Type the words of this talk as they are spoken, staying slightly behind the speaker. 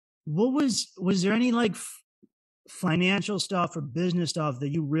was there any like financial stuff or business stuff that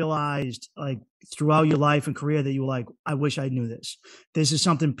you realized like throughout your life and career that you were like, I wish I knew this. This is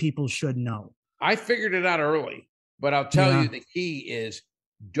something people should know. I figured it out early, but I'll tell Yeah. you the key is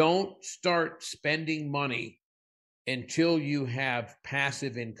don't start spending money until you have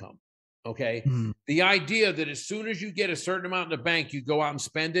passive income. Okay. Mm. The idea that as soon as you get a certain amount in the bank, you go out and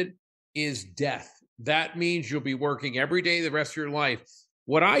spend it is death. That means you'll be working every day the rest of your life.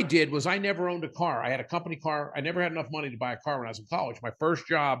 What I did was I never owned a car. I had a company car. I never had enough money to buy a car when I was in college. My first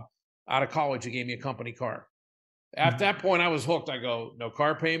job out of college, they gave me a company car. At that point, I was hooked. I go, no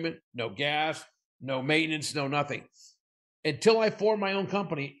car payment, no gas, no maintenance, no nothing. Until I formed my own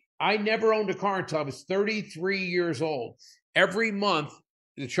company, I never owned a car until I was 33 years old. Every month,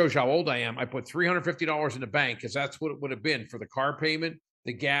 it shows you how old I am, I put $350 in the bank because that's what it would have been for the car payment,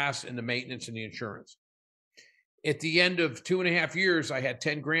 the gas, and the maintenance and the insurance. At the end of 2.5 years, I had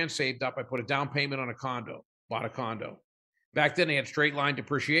 10 grand saved up. I put a down payment on a condo, bought a condo. Back then, I had straight line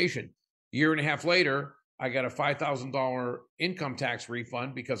depreciation. Year and a half later, I got a $5,000 income tax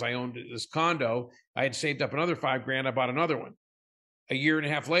refund because I owned this condo. I had saved up another 5 grand. I bought another one. A year and a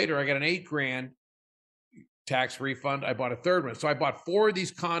half later, I got an 8 grand tax refund. I bought a third one. So I bought 4 of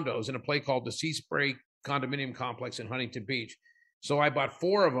these condos in a place called the Sea Spray Condominium Complex in Huntington Beach. So I bought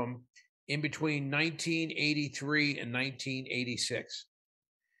 4 of them in between 1983 and 1986.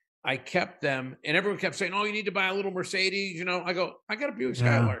 I kept them, and everyone kept saying, oh, you need to buy a little Mercedes. You know, I go, I got a Buick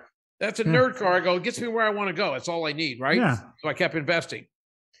Skylark. That's a nerd car. I go, it gets me where I want to go. That's all I need, right? Yeah. So I kept investing.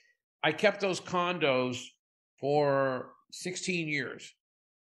 I kept those condos for 16 years.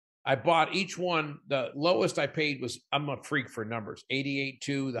 I bought each one. The lowest I paid was, I'm a freak for numbers,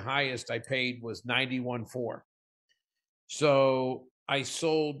 88.2. The highest I paid was 91.4. So I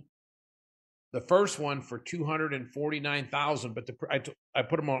sold the first one for $249,000, but I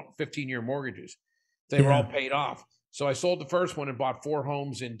put them on 15-year mortgages. They were all paid off. So I sold the first one and bought 4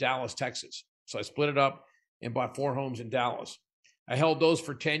 homes in Dallas, Texas. So I split it up and bought 4 homes in Dallas. I held those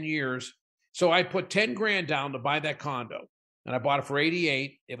for 10 years. So I put 10 grand down to buy that condo, and I bought it for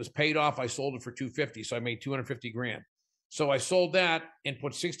 88. It was paid off. I sold it for 250. So I made 250 grand. So I sold that and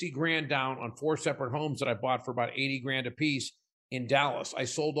put 60 grand down on 4 separate homes that I bought for about 80 grand a piece in Dallas. I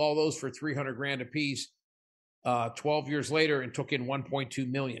sold all those for 300 grand a piece 12 years later and took in 1.2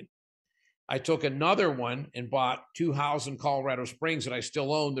 million. I took another one and bought 2 houses in Colorado Springs that I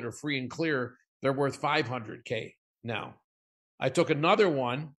still own that are free and clear. They're worth $500K now. I took another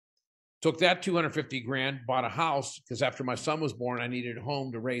one, took that 250 grand, bought a house because after my son was born, I needed a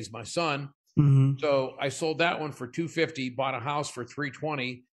home to raise my son. Mm-hmm. So I sold that one for 250, bought a house for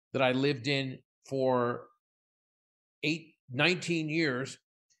 320 that I lived in for 19 years.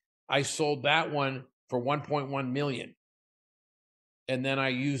 I sold that one for 1.1 million. And then I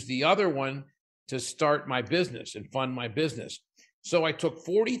used the other one to start my business and fund my business. So I took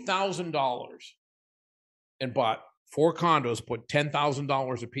 $40,000 and bought 4 condos, put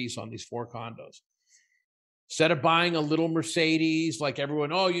 $10,000 a piece on these 4 condos. Instead of buying a little Mercedes, like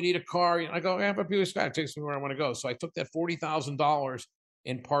everyone, oh, you need a car. I go, I have a Buick Sky. It takes me where I want to go. So I took that $40,000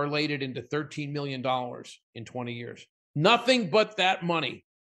 and parlayed it into $13 million in 20 years. Nothing but that money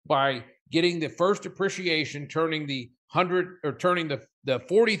by getting the first appreciation, turning the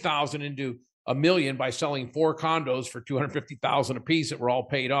 40,000 into $1 million by selling 4 condos for $250,000 a piece that were all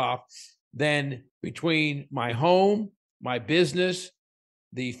paid off. Then between my home, my business,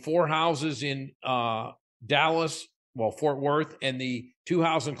 the 4 houses in Dallas, well, Fort Worth, and the 2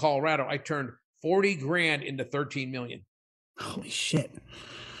 houses in Colorado, I turned 40 grand into 13 million. Holy shit.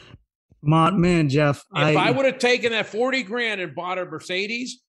 Man, Jeff. If I would have taken that 40 grand and bought a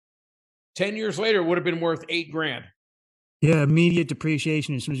Mercedes, 10 years later, it would have been worth 8 grand. Yeah, immediate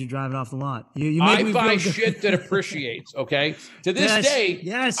depreciation as soon as you drive it off the lot. I buy shit that appreciates, okay? To this day,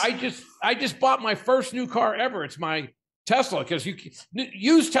 yes. I just bought my first new car ever. It's my Tesla, because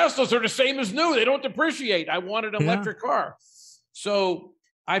used Teslas are the same as new. They don't depreciate. I wanted an electric car. So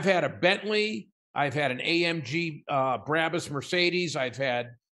I've had a Bentley. I've had an AMG Brabus Mercedes. I've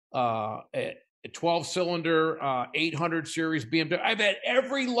had a 12-cylinder 800 series BMW. I've had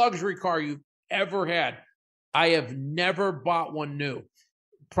every luxury car you've ever had. I have never bought one new.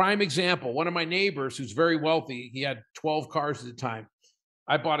 Prime example, one of my neighbors who's very wealthy, he had 12 cars at the time.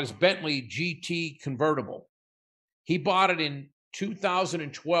 I bought his Bentley GT convertible. He bought it in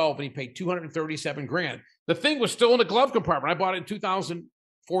 2012 and he paid 237 grand. The thing was still in the glove compartment. I bought it in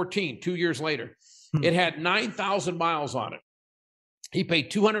 2014, 2 years later. It had 9,000 miles on it. He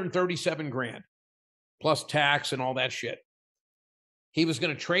paid 237 grand plus tax and all that shit. He was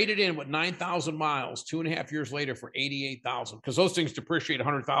going to trade it in with 9,000 miles 2.5 years later for 88,000 because those things depreciate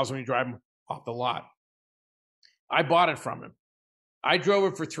 100,000 when you drive them off the lot. I bought it from him. I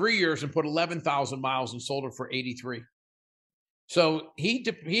drove it for 3 years and put 11,000 miles and sold it for 83. So he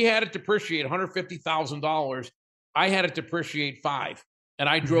had it depreciate $150,000. I had it depreciate $5,000, and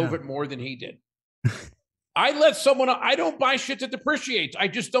I drove it more than he did. I let someone. I don't buy shit that depreciates. I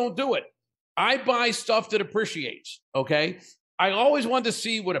just don't do it. I buy stuff that appreciates. Okay. I always wanted to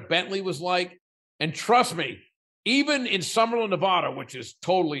see what a Bentley was like, and trust me, even in Summerlin, Nevada, which is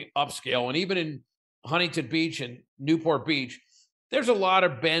totally upscale, and even in Huntington Beach and Newport Beach, there's a lot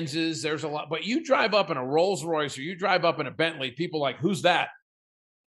of Benzes. There's a lot, but you drive up in a Rolls Royce or you drive up in a Bentley, people are like, who's that?